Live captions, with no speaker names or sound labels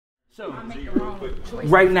So,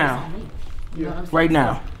 right now,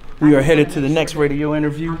 we are headed to the next radio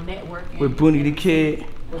interview with Booney the Kid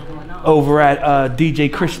over at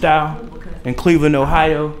DJ Crystal in Cleveland,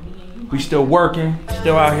 Ohio. We still working,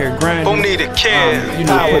 still out here grinding. Booney the Kid,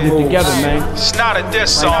 putting it together, man. It's not a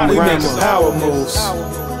diss song. We making power moves.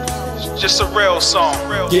 It's just a real song.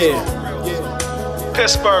 Yeah.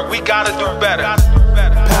 Pittsburgh, we gotta do better.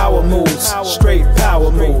 Power moves, straight power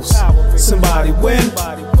moves. Somebody win,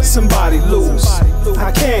 somebody lose.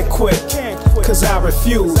 I can't quit, cause I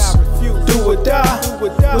refuse. Do or die,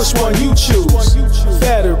 which one you choose?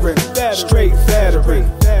 Veteran, straight veteran.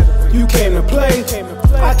 You came to play,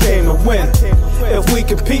 I came to win. If we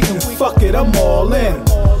competing, fuck it, I'm all in.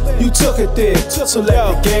 You took it there, so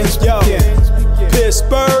let the games begin.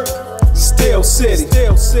 Pittsburgh, Steel City,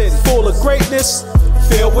 full of greatness,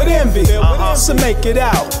 filled with envy. Some make it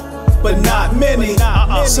out, but not many.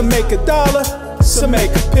 Some make $1, some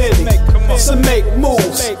make a penny. Some make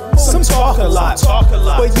moves, some talk a lot.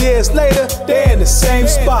 But years later, they're in the same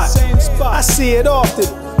spot. I see it often,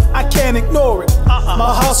 I can't ignore it.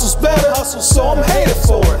 My hustle's better, so I'm hated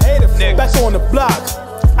for it. Back on the block,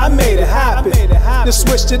 I made it happen. Then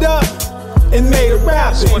switched it up and made it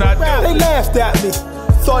rapping. They laughed at me,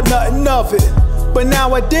 thought nothing of it. But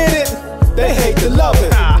now I did it, they hate to love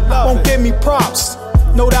it. Won't give me props,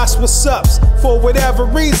 no that's what's up. For whatever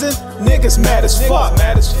reason, niggas mad as fuck.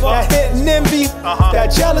 That hate and envy,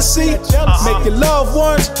 that jealousy, make your loved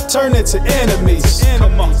ones turn into enemies.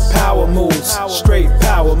 Power moves, straight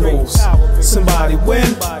power moves. Somebody win,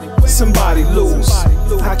 somebody lose.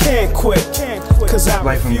 I can't quit, cause I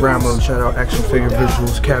Life in Brown Mode, shout out Action Figure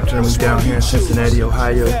Visuals, capturing me down here in Cincinnati,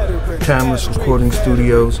 Ohio. Timeless Recording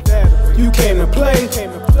Studios. You came to play,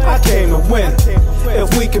 I came to win.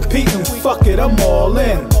 If we competing, fuck it, I'm all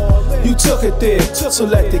in. You took it there, so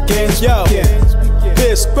let the games begin.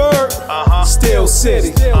 Pittsburgh, Steel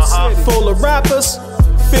City, full of rappers,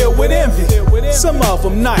 filled with envy. Some of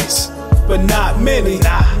them nice, but not many.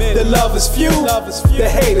 The love is few, the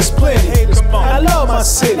hate is plenty. I love my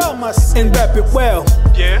city and rep it well.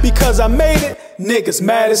 Because I made it, niggas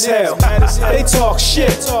mad as hell. They talk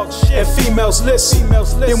shit, and females listen.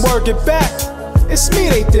 Then work it back, it's me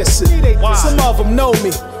they dissing. Some of them know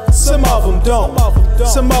me, some of them don't.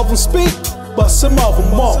 Some of them speak, but some of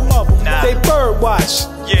them won't. They bird watch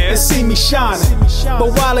and see me shining,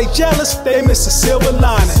 but while they jealous, they miss a silver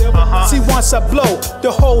lining. See, once I blow,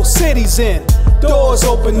 the whole city's in. Doors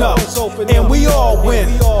open up, and we all win.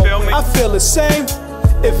 I feel the same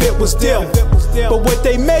if it was them, but what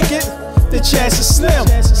they make it, the chance is slim.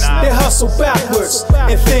 They hustle backwards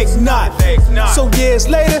and think not. So years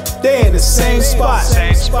later, they in the same spot.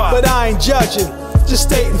 But I ain't judging, just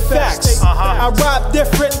stating facts. I rap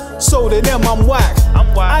different, so to them I'm whack.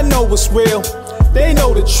 I know what's real, they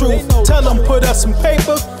know the truth. Tell them put us some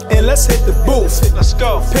paper and let's hit the booth. Let's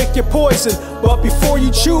go. Pick your poison, but before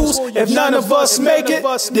you choose, if none of us make it,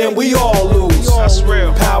 then we all lose. That's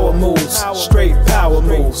real. Power moves, straight power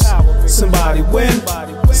moves. Somebody win,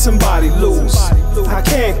 somebody lose. I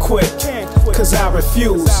can't quit, cause I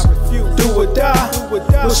refuse. Do or die,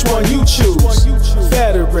 which one you choose?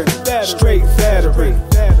 Veteran, straight veteran.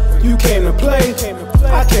 You came to play,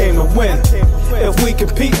 I came to win. If we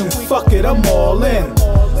competing, fuck it, I'm all in.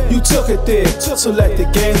 You took it there, so let the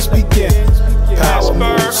games begin. Power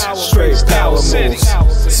moves, straight power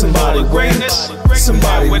moves. Somebody win,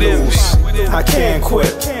 somebody lose. I can't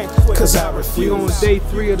quit, cause I refuse. We on day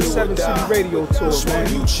 3 of the 7 City Radio Tour,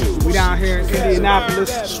 man. We down here in Indianapolis.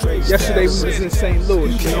 Yesterday we was in St.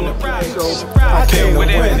 Louis, you know. So I came to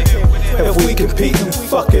win. If we competing,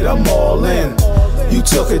 fuck it, I'm all in. You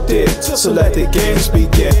took it there, so let the games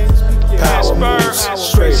begin. Power moves,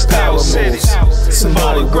 straight power moves.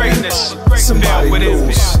 Somebody win, somebody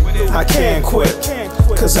lose. I can't quit,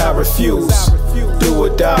 cause I refuse. Do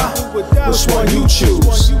or die, which one you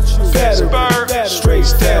choose? Veteran, straight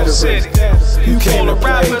veteran. You came to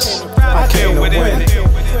play, I came to win.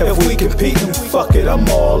 If we competing, fuck it, I'm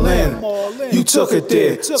all in. You took it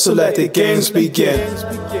there, so let the games begin.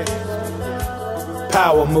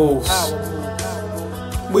 Power moves.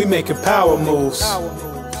 We making power moves.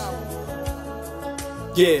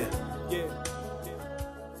 Yeah.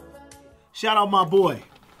 Shout out my boy,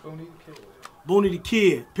 Booney the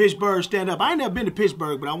Kid, Pittsburgh stand up. I ain't never been to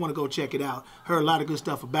Pittsburgh, but I want to go check it out. Heard a lot of good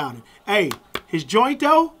stuff about it. Hey, his joint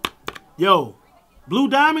though, yo, Blue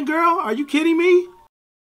Diamond Girl, are you kidding me?